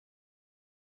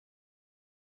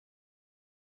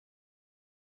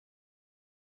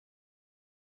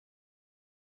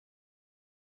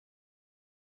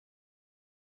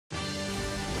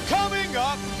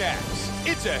Up next,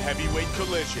 it's a heavyweight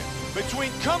collision between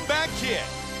Comeback Kid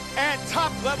and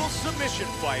top-level submission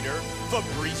fighter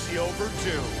Fabricio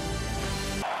Verdum.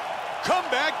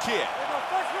 Comeback Kid,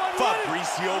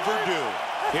 Fabricio Verdum.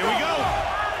 Here we go.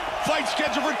 Fight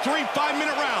scheduled for 3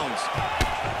 5-minute rounds.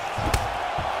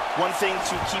 One thing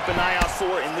to keep an eye out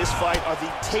for in this fight are the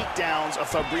takedowns of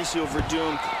Fabricio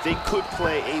Verdum. They could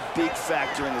play a big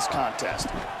factor in this contest.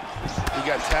 He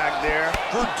got tagged there.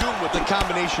 Verdum with the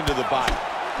combination to the body.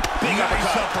 Big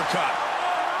nice uppercut.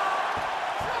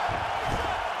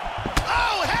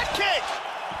 Oh, head kick!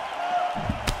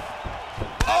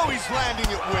 Oh, he's landing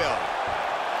at will.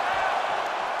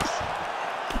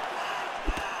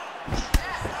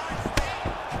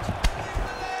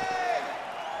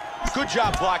 Good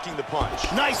job blocking the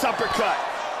punch. Nice uppercut.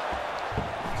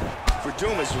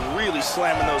 Verdum is really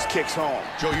slamming those kicks home.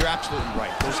 Joe, you're absolutely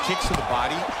right. Those kicks to the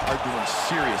body are doing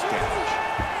serious damage.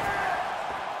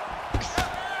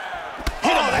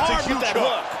 Hit him that's a hard huge with that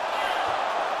hook.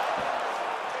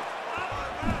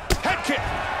 Head kick.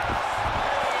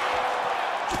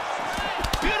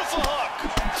 Beautiful hook.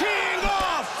 Teeing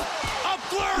off. A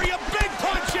flurry of big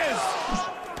punches.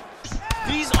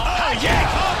 These are... Oh, yeah.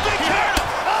 Oh, big hit.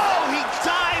 Oh, he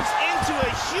dives into a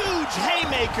huge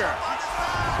haymaker.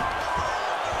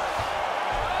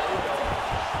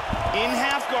 In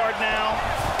half guard now.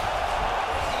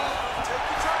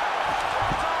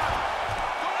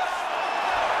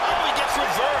 Oh, he gets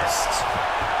reversed.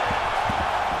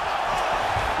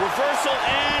 Reversal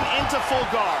and into full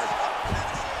guard.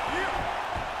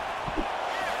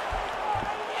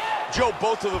 Joe,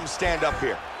 both of them stand up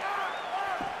here.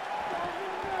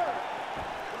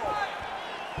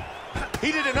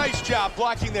 He did a nice job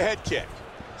blocking the head kick.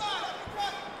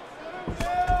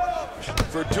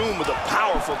 Verdum with a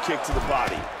powerful kick to the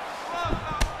body.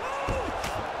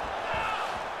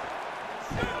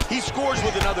 He scores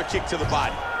with another kick to the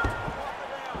body.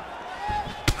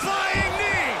 Flying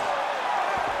knee.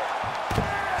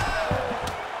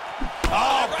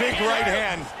 Oh, big right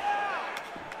hand.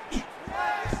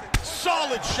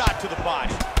 Solid shot to the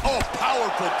body. Oh,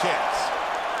 powerful kicks.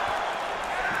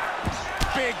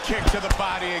 Big kick to the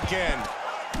body again.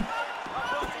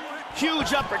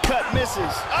 Huge uppercut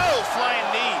misses. Oh, flying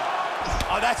knee.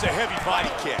 Oh, that's a heavy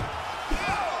body kick.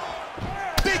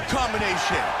 Big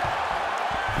combination.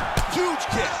 Huge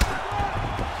kick.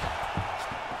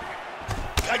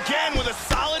 Again with a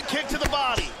solid kick to the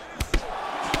body.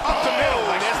 Up the middle.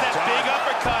 There's that big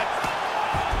uppercut.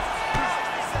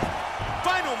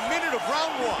 Final minute of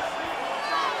round one.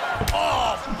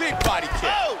 Oh, big body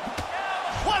kick. Oh,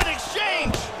 what an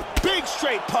exchange. Big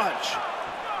straight punch.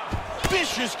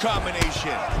 Vicious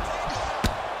combination.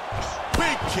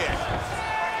 Big kick.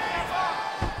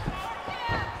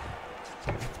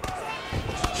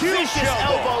 Huge Vicious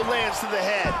elbow. elbow lands to the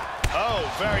head. Oh,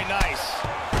 very nice.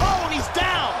 Oh, and he's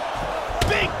down.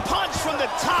 Big punch from the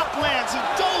top lands. He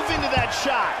dove into that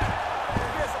shot.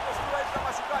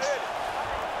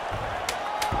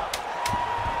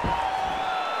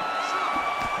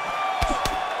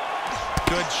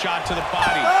 Good shot to the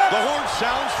body. The horn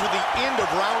sounds for the end of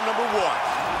round number one.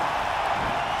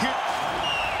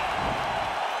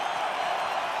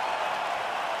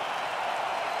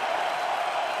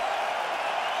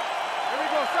 Here we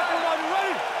go, second round. You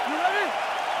ready? You ready?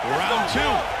 Round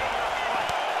two.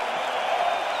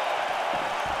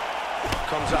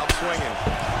 comes out swinging.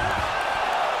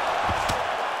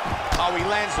 Oh, he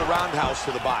lands the roundhouse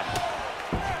to the body.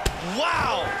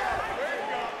 Wow!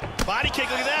 Body kick,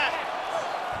 look at that.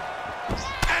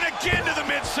 And again to the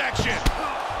midsection.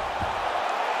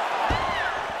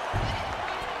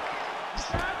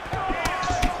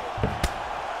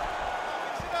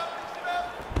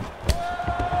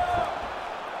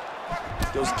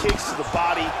 Those kicks to the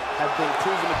body have been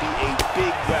proven to be a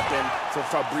big weapon for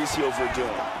Fabricio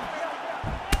Verdum.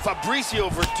 Fabricio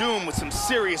Verdum with some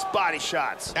serious body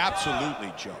shots.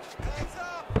 Absolutely, Joe.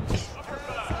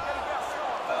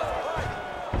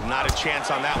 Not a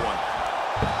chance on that one.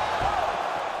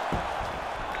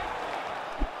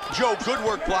 Joe, good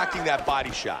work blocking that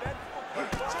body shot.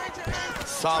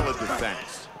 Solid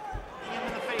defense.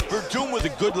 Verdum with a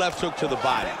good left hook to the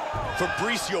body.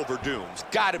 Fabricio Verdum's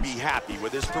got to be happy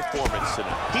with his performance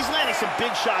tonight. He's landing some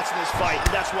big shots in this fight,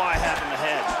 and that's why I have him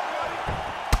ahead.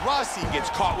 Rossi gets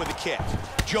caught with a kick.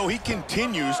 Joe, he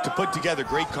continues to put together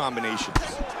great combinations.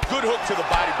 Good hook to the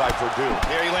body by Verdum.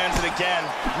 There he lands it again.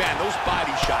 Man, those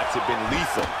body shots have been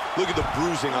lethal. Look at the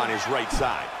bruising on his right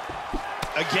side.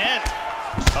 Again.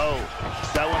 Oh,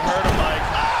 that one hurt him, Mike.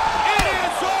 It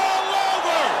is all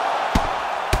over!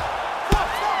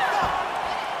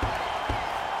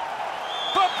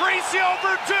 Fabricio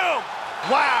Verdum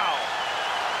Wow!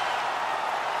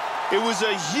 It was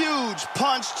a huge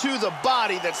punch to the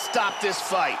body that stopped this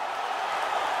fight.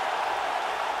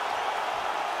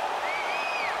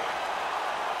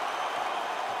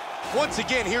 Once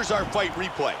again, here's our fight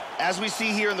replay. As we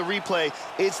see here in the replay,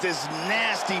 it's this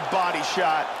nasty body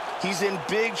shot. He's in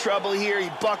big trouble here. He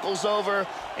buckles over,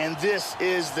 and this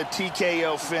is the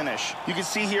TKO finish. You can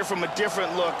see here from a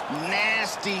different look,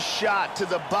 nasty shot to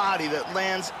the body that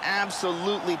lands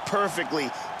absolutely perfectly.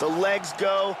 The legs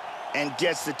go and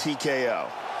gets the TKO.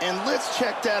 And let's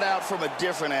check that out from a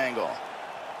different angle.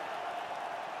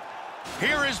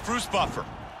 Here is Bruce Buffer.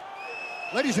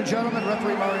 Ladies and gentlemen,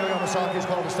 referee Mario Yamasaki has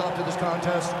called a stop to this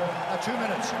contest at 2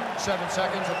 minutes, 7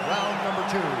 seconds of round number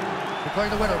 2.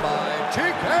 Declaring the winner by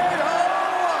TKO,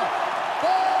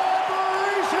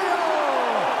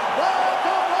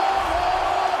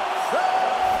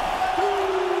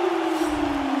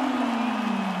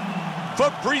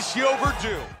 Fabricio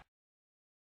Verdum.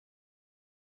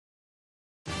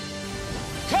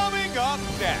 Coming up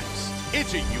next,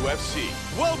 it's a UFC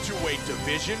welterweight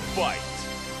division fight.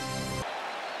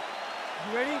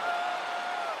 You ready?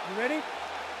 You ready?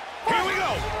 Here we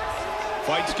go.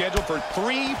 Fight scheduled for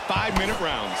 3 5-minute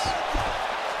rounds.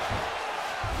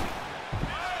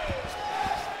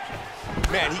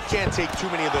 Man, he can't take too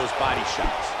many of those body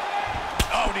shots.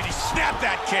 Oh, did he snap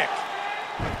that kick?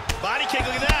 Body kick,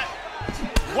 look at that.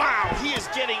 Wow, he is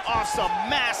getting off some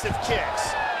massive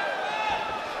kicks.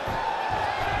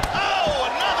 Oh,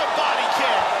 another body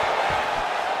kick.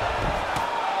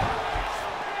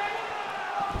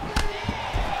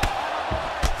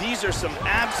 These are some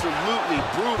absolutely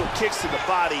brutal kicks to the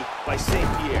body by St.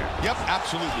 Pierre. Yep,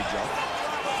 absolutely, Joe.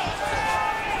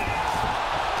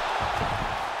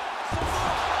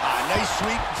 Nice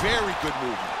sweep, very good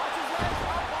movement.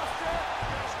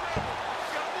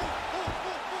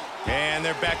 And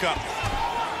they're back up.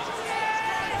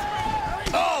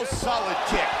 Oh, solid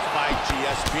kick by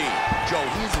GSP. Joe,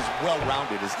 he's as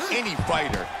well-rounded as any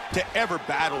fighter to ever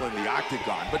battle in the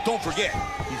octagon. But don't forget,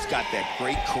 he's got that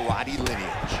great karate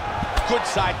lineage. Good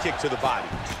side kick to the body.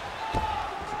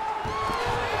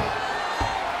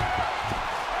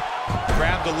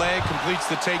 Grab the leg, completes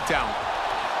the takedown.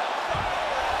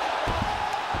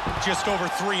 Just over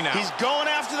 3 now. He's going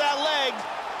after that leg.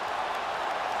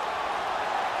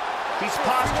 He's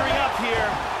posturing up here.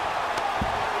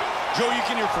 Joe, you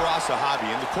can hear Firas Zahabi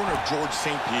in the corner of George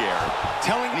St. Pierre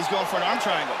telling... He's going for an arm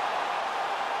triangle.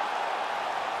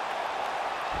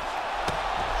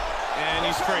 And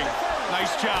he's free.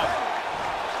 Nice job.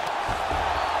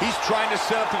 He's trying to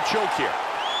set up a choke here.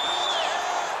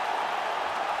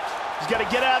 He's got to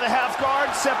get out of the half guard,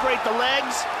 separate the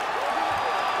legs.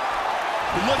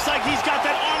 It looks like he's got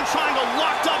that arm triangle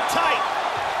locked up tight.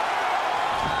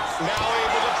 Now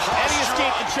able to posture. And he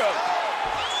escaped the choke.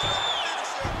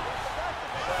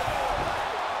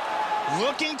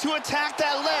 Looking to attack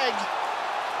that leg.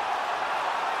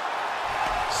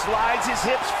 Slides his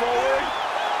hips forward.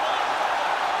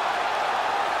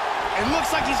 It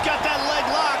looks like he's got that leg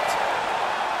locked.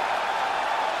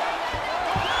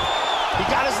 He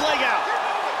got his leg out.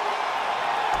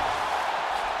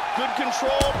 Good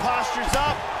control, postures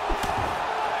up.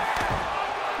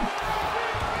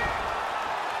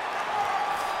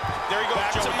 There he goes,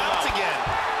 Back Joe. to mount again.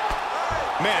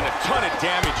 Man, a ton of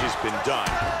damage has been done.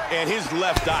 And his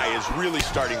left eye is really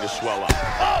starting to swell up.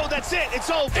 Oh, that's it. It's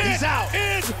over. He's out.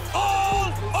 It's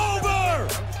all over!